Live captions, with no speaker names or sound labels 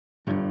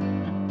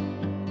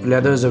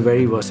Leather is a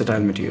very versatile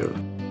material.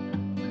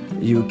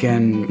 You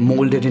can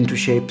mold it into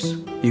shapes,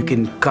 you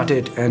can cut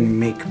it and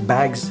make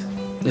bags.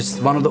 It's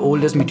one of the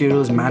oldest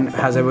materials man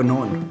has ever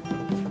known.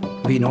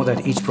 We know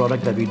that each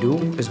product that we do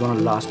is going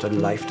to last a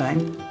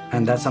lifetime,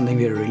 and that's something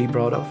we are really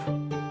proud of.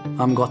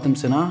 I'm Gautam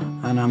Sinha,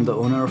 and I'm the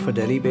owner of a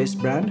Delhi-based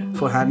brand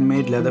for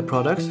handmade leather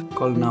products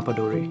called Nappa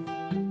Dori.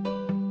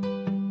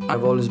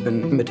 I've always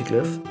been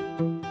meticulous.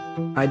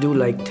 I do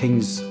like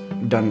things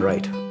done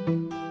right.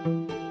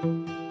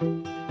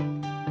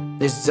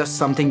 It's just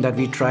something that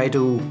we try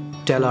to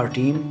tell our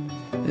team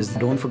is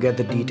don't forget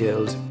the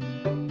details.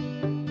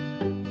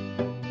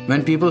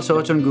 When people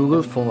search on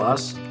Google for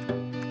us,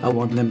 I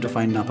want them to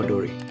find Nappa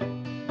Dori.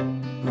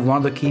 One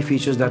of the key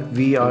features that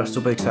we are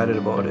super excited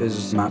about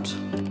is maps.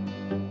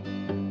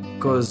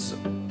 Because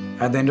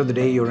at the end of the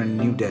day, you're in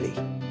New Delhi.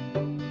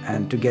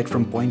 And to get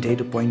from point A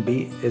to point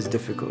B is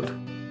difficult.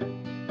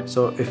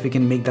 So if we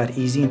can make that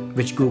easy,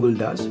 which Google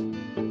does,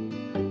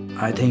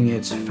 I think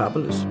it's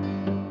fabulous.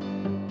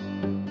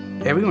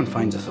 Everyone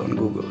finds us on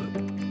Google.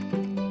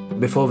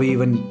 Before we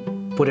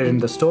even put it in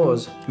the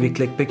stores, we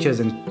click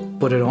pictures and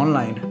put it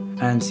online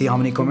and see how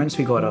many comments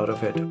we got out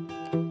of it.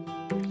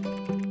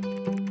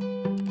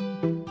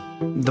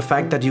 The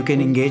fact that you can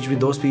engage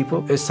with those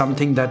people is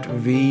something that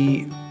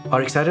we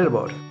are excited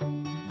about.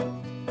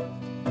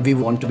 We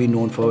want to be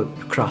known for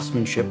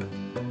craftsmanship,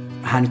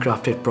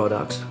 handcrafted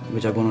products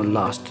which are going to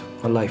last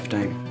a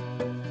lifetime.